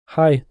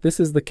Hi, this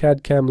is the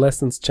CAD/CAM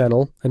Lessons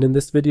channel, and in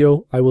this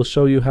video I will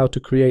show you how to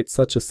create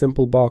such a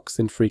simple box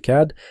in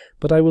FreeCAD,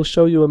 but I will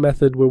show you a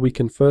method where we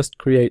can first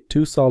create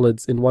two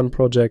solids in one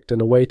project and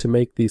a way to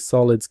make these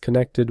solids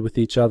connected with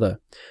each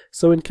other.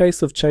 So in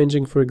case of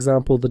changing, for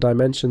example, the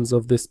dimensions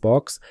of this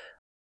box,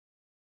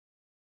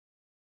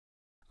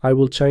 I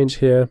will change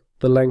here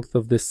the length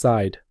of this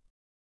side.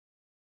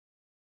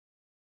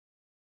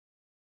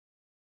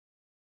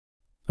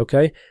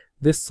 Okay,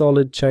 this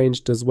solid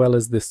changed as well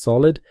as this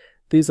solid.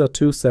 These are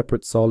two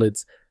separate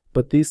solids,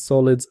 but these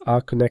solids are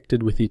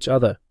connected with each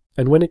other.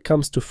 And when it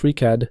comes to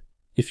FreeCAD,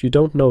 if you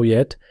don't know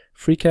yet,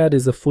 FreeCAD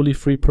is a fully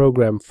free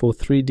program for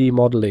 3D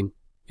modeling.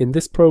 In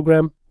this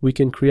program, we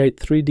can create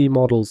 3D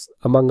models,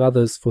 among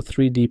others for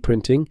 3D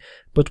printing,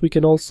 but we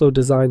can also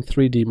design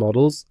 3D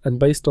models, and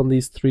based on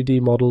these 3D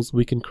models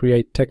we can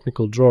create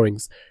technical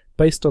drawings,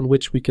 based on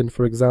which we can,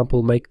 for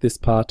example, make this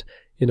part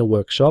in a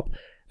workshop.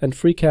 And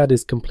FreeCAD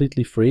is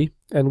completely free,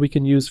 and we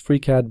can use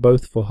FreeCAD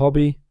both for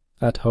hobby,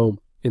 at home,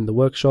 in the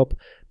workshop,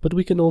 but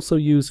we can also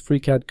use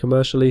FreeCAD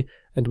commercially,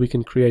 and we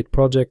can create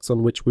projects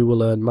on which we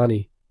will earn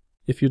money.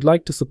 If you'd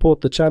like to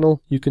support the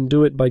channel, you can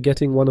do it by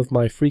getting one of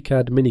my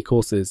FreeCAD mini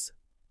courses.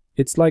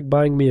 It's like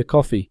buying me a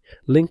coffee.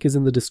 Link is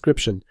in the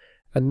description.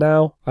 And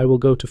now I will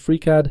go to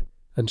FreeCAD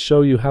and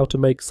show you how to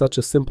make such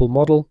a simple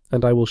model,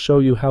 and I will show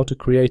you how to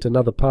create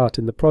another part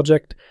in the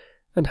project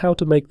and how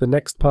to make the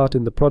next part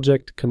in the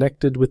project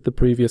connected with the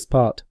previous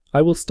part.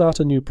 I will start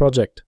a new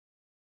project.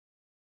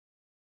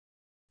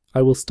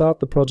 I will start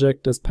the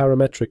project as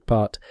parametric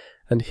part,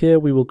 and here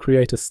we will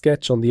create a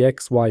sketch on the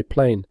XY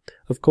plane.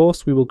 Of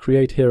course, we will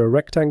create here a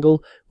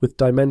rectangle with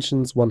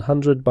dimensions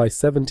 100 by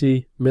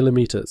 70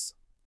 millimeters.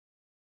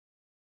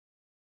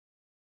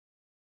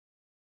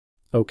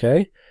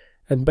 Okay,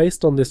 and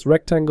based on this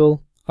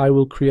rectangle, I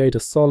will create a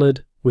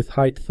solid with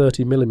height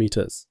 30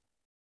 millimeters.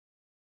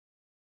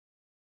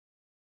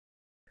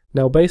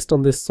 Now, based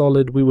on this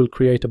solid, we will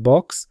create a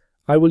box.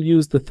 I will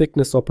use the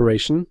thickness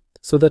operation,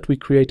 so that we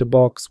create a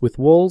box with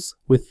walls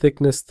with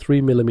thickness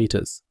 3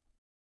 millimeters.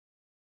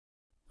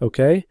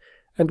 Okay,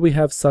 and we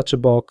have such a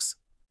box.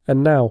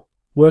 And now,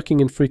 working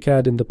in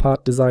FreeCAD in the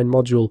part design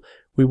module,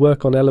 we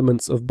work on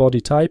elements of body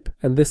type,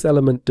 and this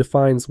element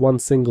defines one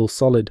single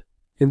solid.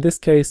 In this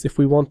case, if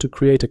we want to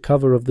create a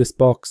cover of this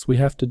box, we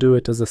have to do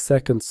it as a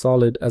second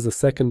solid, as a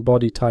second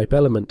body type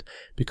element,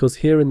 because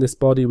here in this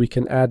body we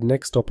can add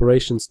next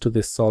operations to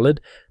this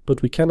solid,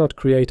 but we cannot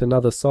create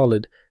another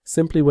solid.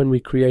 Simply when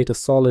we create a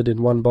solid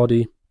in one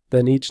body,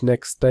 then each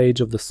next stage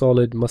of the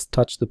solid must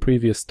touch the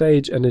previous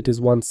stage, and it is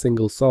one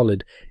single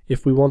solid.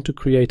 If we want to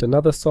create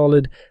another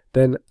solid,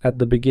 then at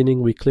the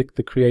beginning we click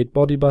the Create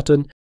Body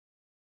button.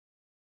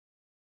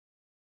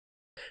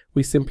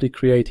 We simply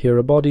create here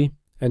a body,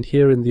 and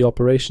here in the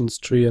operations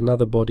tree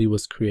another body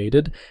was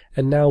created,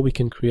 and now we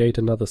can create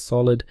another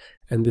solid,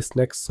 and this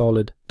next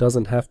solid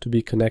doesn't have to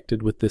be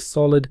connected with this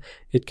solid,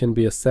 it can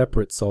be a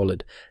separate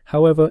solid.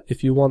 However,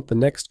 if you want the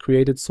next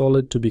created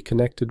solid to be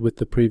connected with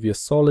the previous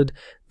solid,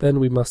 then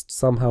we must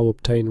somehow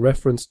obtain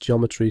reference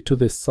geometry to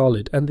this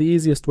solid, and the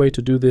easiest way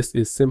to do this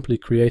is simply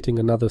creating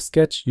another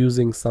sketch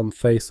using some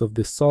face of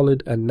this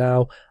solid, and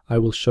now I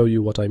will show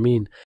you what I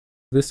mean.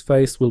 This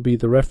face will be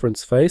the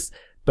reference face,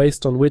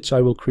 based on which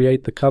I will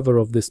create the cover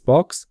of this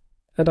box,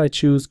 and I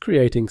choose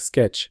Creating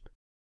Sketch.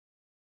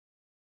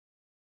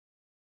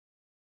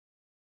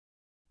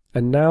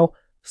 And now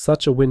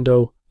such a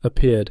window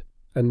appeared.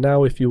 And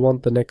now if you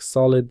want the next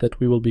solid that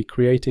we will be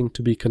creating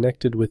to be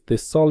connected with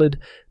this solid,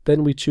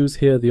 then we choose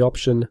here the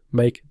option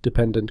Make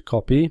Dependent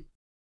Copy.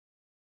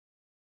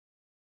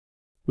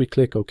 We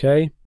click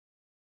OK.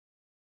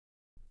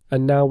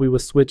 And now we were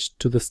switched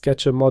to the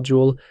Sketcher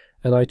module,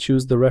 and I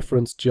choose the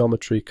Reference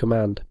Geometry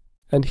command.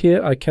 And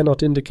here I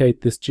cannot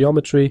indicate this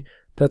geometry,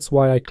 that's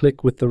why I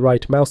click with the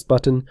right mouse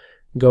button,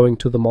 going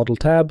to the Model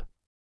tab.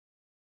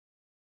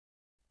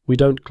 We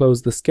don't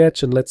close the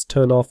sketch, and let's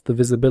turn off the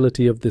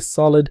visibility of this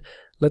solid.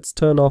 Let's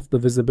turn off the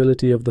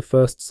visibility of the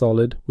first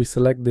solid. We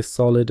select this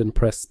solid and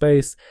press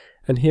space,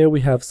 and here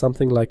we have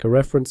something like a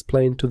reference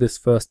plane to this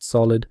first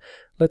solid.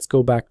 Let's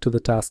go back to the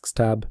Tasks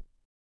tab.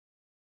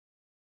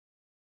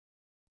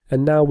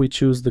 And now we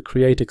choose the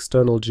Create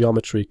External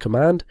Geometry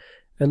command,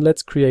 and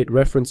let's create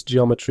reference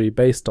geometry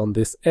based on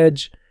this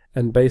edge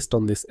and based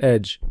on this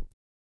edge.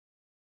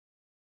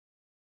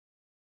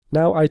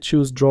 Now I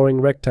choose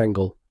Drawing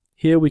Rectangle.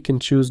 Here we can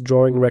choose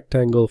Drawing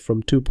Rectangle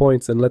from 2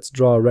 points, and let's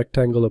draw a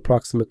rectangle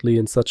approximately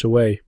in such a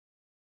way.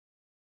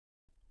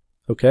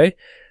 Okay,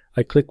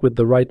 I click with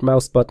the right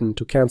mouse button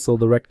to cancel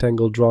the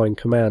rectangle drawing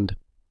command.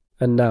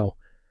 And now,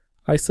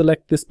 I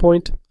select this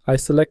point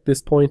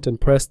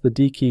and press the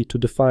D key to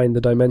define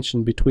the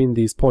dimension between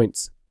these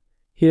points.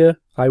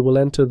 Here I will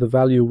enter the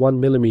value 1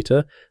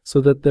 millimeter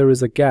so that there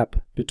is a gap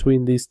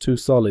between these two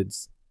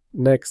solids.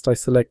 Next I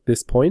select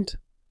this point.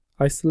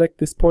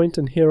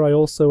 And here I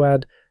also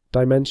add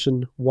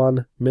dimension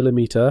 1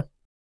 millimeter.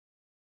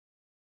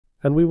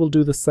 And we will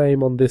do the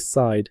same on this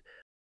side.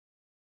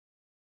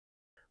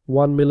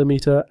 1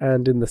 millimeter,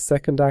 and in the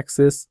second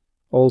axis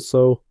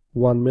also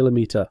 1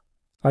 millimeter.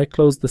 I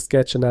close the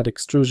sketch and add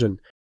extrusion.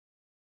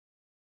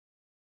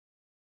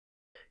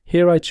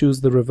 Here I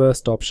choose the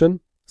reversed option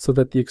so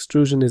that the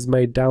extrusion is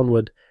made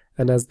downward,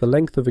 and as the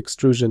length of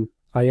extrusion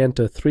I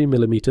enter 3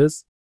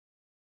 mm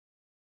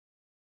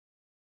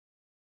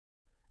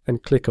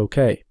and click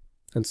OK.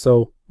 And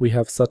so we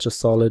have such a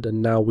solid,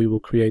 and now we will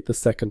create the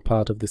second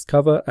part of this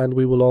cover, and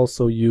we will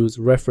also use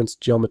reference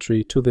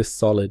geometry to this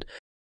solid.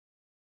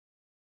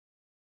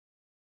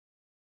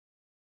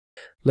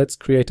 Let's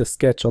create a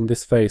sketch on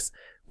this face.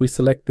 We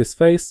select this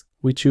face,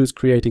 we choose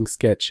Creating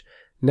Sketch.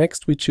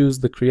 Next we choose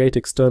the Create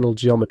External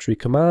Geometry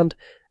command,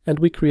 and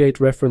we create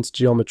reference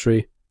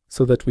geometry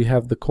so that we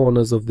have the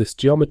corners of this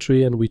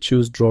geometry, and we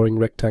choose Drawing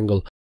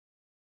Rectangle.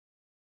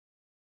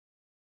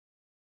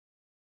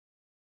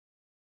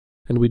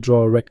 And we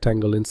draw a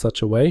rectangle in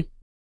such a way.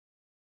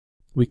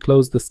 We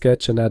close the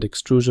sketch and add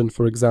extrusion,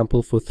 for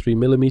example, for 3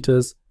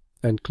 mm,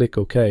 and click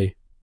OK.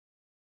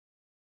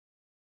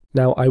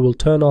 Now I will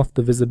turn off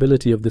the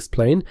visibility of this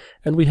plane,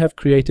 and we have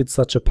created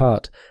such a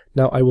part.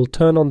 Now I will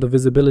turn on the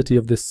visibility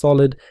of this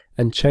solid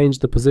and change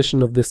the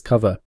position of this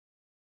cover.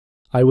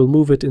 I will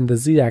move it in the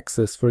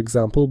Z-axis, for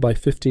example, by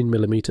 15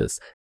 mm.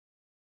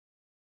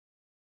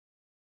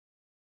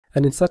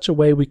 And in such a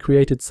way we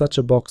created such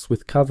a box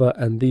with cover,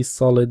 and these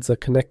solids are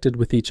connected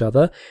with each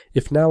other.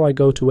 If now I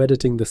go to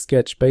editing the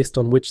sketch based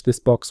on which this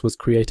box was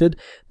created,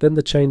 then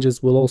the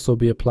changes will also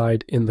be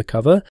applied in the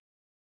cover.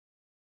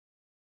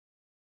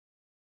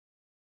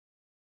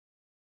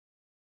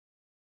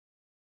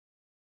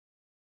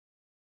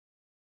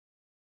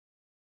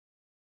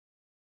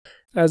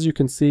 As you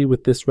can see,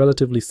 with this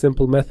relatively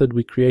simple method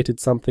we created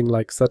something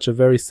like such a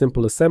very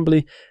simple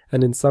assembly,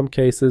 and in some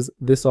cases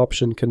this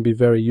option can be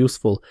very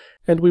useful.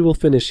 And we will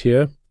finish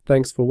here.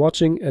 Thanks for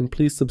watching, and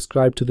please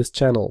subscribe to this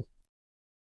channel.